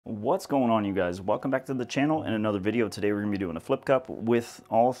What's going on, you guys? Welcome back to the channel and another video. Today we're going to be doing a flip cup with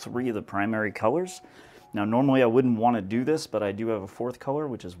all three of the primary colors. Now normally I wouldn't want to do this, but I do have a fourth color,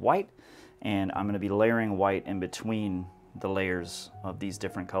 which is white, and I'm going to be layering white in between the layers of these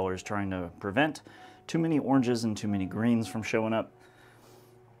different colors, trying to prevent too many oranges and too many greens from showing up.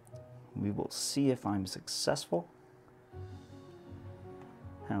 We will see if I'm successful.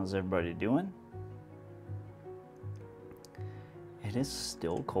 How's everybody doing? It is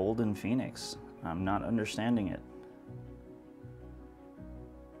still cold in Phoenix. I'm not understanding it.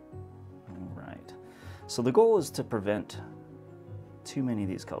 All right. So the goal is to prevent too many of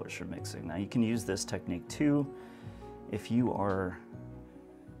these colors from mixing. Now you can use this technique too if you are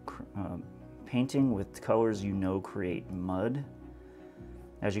painting with colors you know create mud.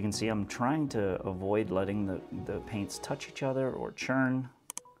 As you can see, I'm trying to avoid letting the paints touch each other or churn.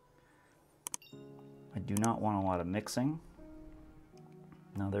 I do not want a lot of mixing.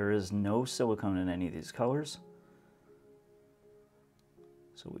 Now there is no silicone in any of these colors,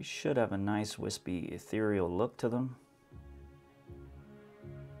 so we should have a nice wispy ethereal look to them,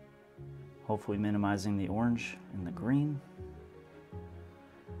 hopefully minimizing the orange and the green.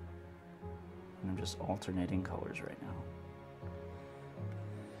 And I'm just alternating colors right now.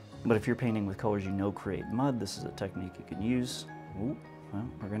 But if you're painting with colors you know create mud, this is a technique you can use. Ooh, well,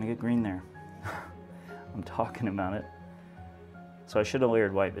 we're gonna get green there. I'm talking about it. So I should have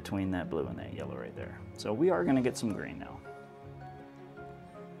layered white between that blue and that yellow right there. So we are going to get some green now.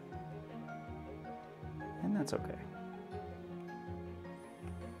 And that's okay.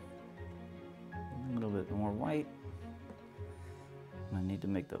 A little bit more white. I need to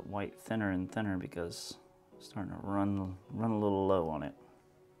make the white thinner and thinner because I'm starting to run a little low on it.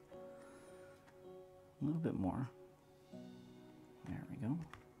 A little bit more. There we go.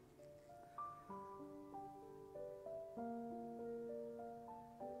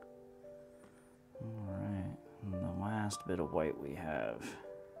 Bit of white we have.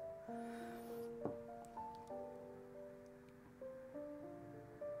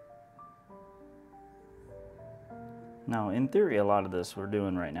 Now in theory a lot of this we're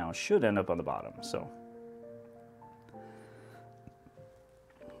doing right now should end up on the bottom, so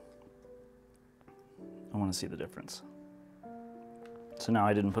I want to see the difference. So now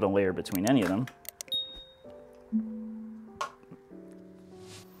I didn't put a layer between any of them.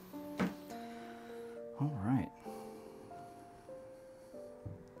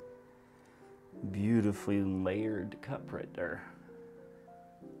 Beautifully layered cup right there.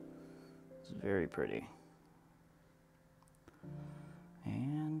 It's very pretty.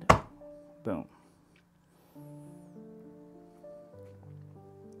 And boom.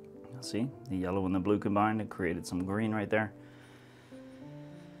 See, the yellow and the blue combined, it created some green right there.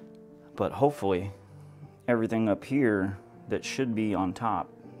 But hopefully everything up here that should be on top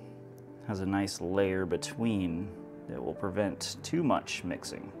has a nice layer between that will prevent too much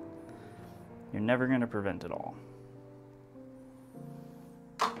mixing. You're never going to prevent it all.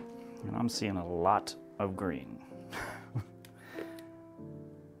 And I'm seeing a lot of green.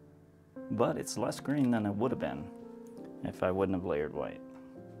 But it's less green than it would have been if I wouldn't have layered white.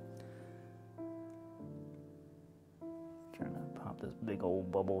 Trying to pop this big old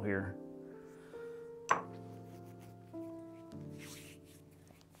bubble here.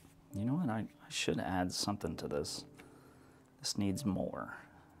 You know what? I should add something to this. This needs more.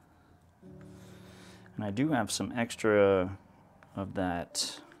 And I do have some extra of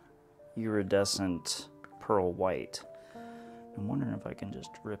that iridescent pearl white. I'm wondering if I can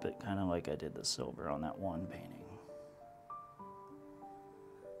just rip it kind of like I did the silver on that one painting.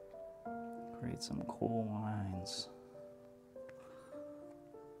 Create some cool lines.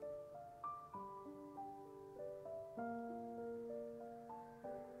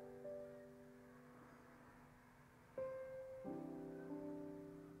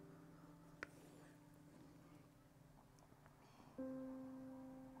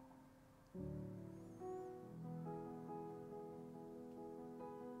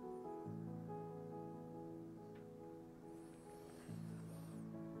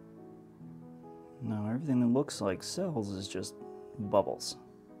 Now everything that looks like cells is just bubbles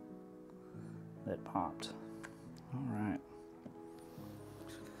that popped. All right.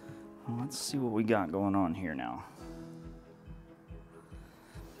 Well, let's see what we got going on here now.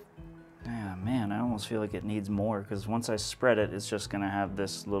 Yeah, man, I almost feel like it needs more because once I spread it, it's just gonna have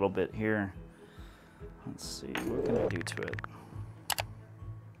this little bit here. Let's see, what can I do to it?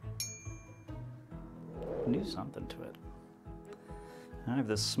 Do something to it. I have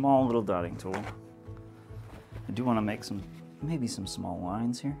this small little dotting tool. I do want to make maybe some small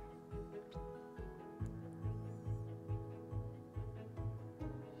lines here.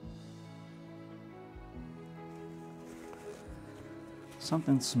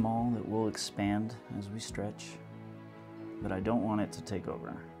 Something small that will expand as we stretch, but I don't want it to take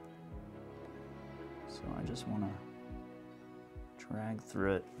over. So I just want to drag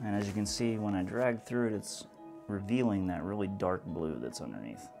through it, and as you can see, when I drag through it, it's revealing that really dark blue that's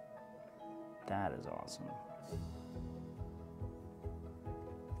underneath. That is awesome.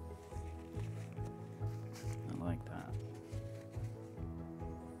 I like that.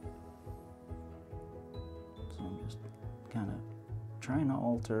 So I'm just kind of trying to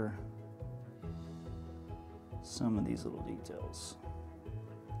alter some of these little details.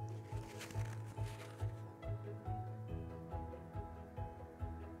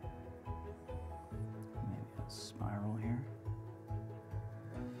 Maybe a spiral here.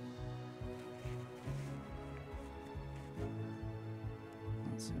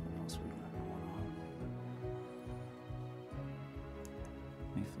 Let's see what else we got going on.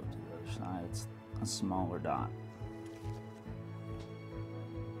 Let me flip to the other side. It's a smaller dot.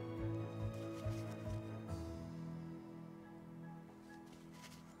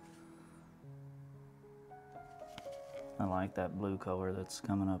 I like that blue color that's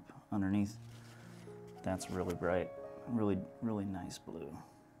coming up underneath. That's really bright. Really, really nice blue.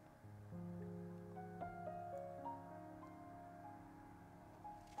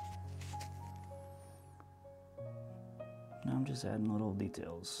 Now I'm just adding little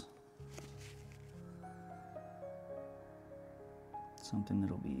details. Something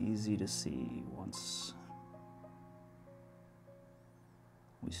that'll be easy to see once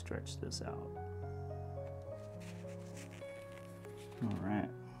we stretch this out. All right,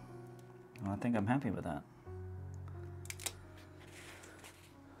 well, I think I'm happy with that.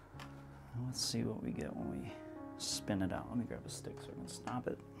 Let's see what we get when we spin it out. Let me grab a stick so I can stop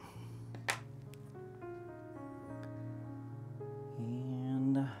it.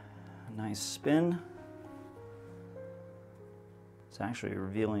 And a nice spin. It's actually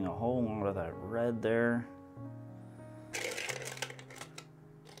revealing a whole lot of that red there.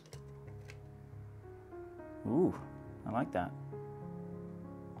 Ooh, I like that.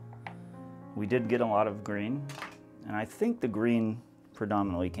 We did get a lot of green, and I think the green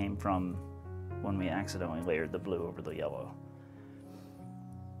predominantly came from when we accidentally layered the blue over the yellow.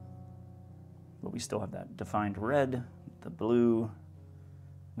 But we still have that defined red, the blue.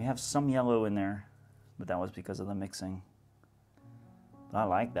 We have some yellow in there, but that was because of the mixing. But I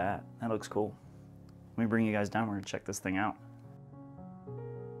like that. That looks cool. Let me bring you guys down. We're gonna check this thing out.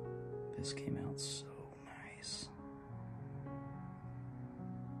 This came out so nice.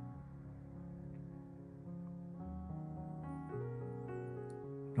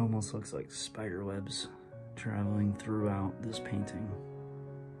 It almost looks like spider webs traveling throughout this painting.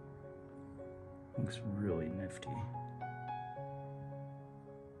 Looks really nifty.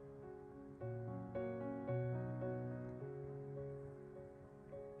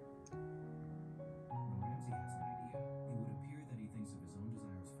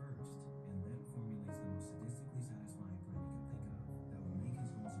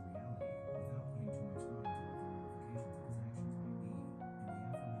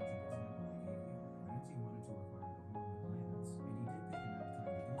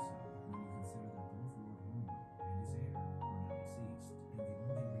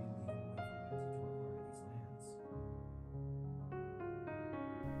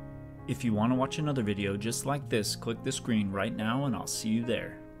 If you want to watch another video just like this, click the screen right now and I'll see you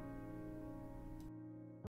there.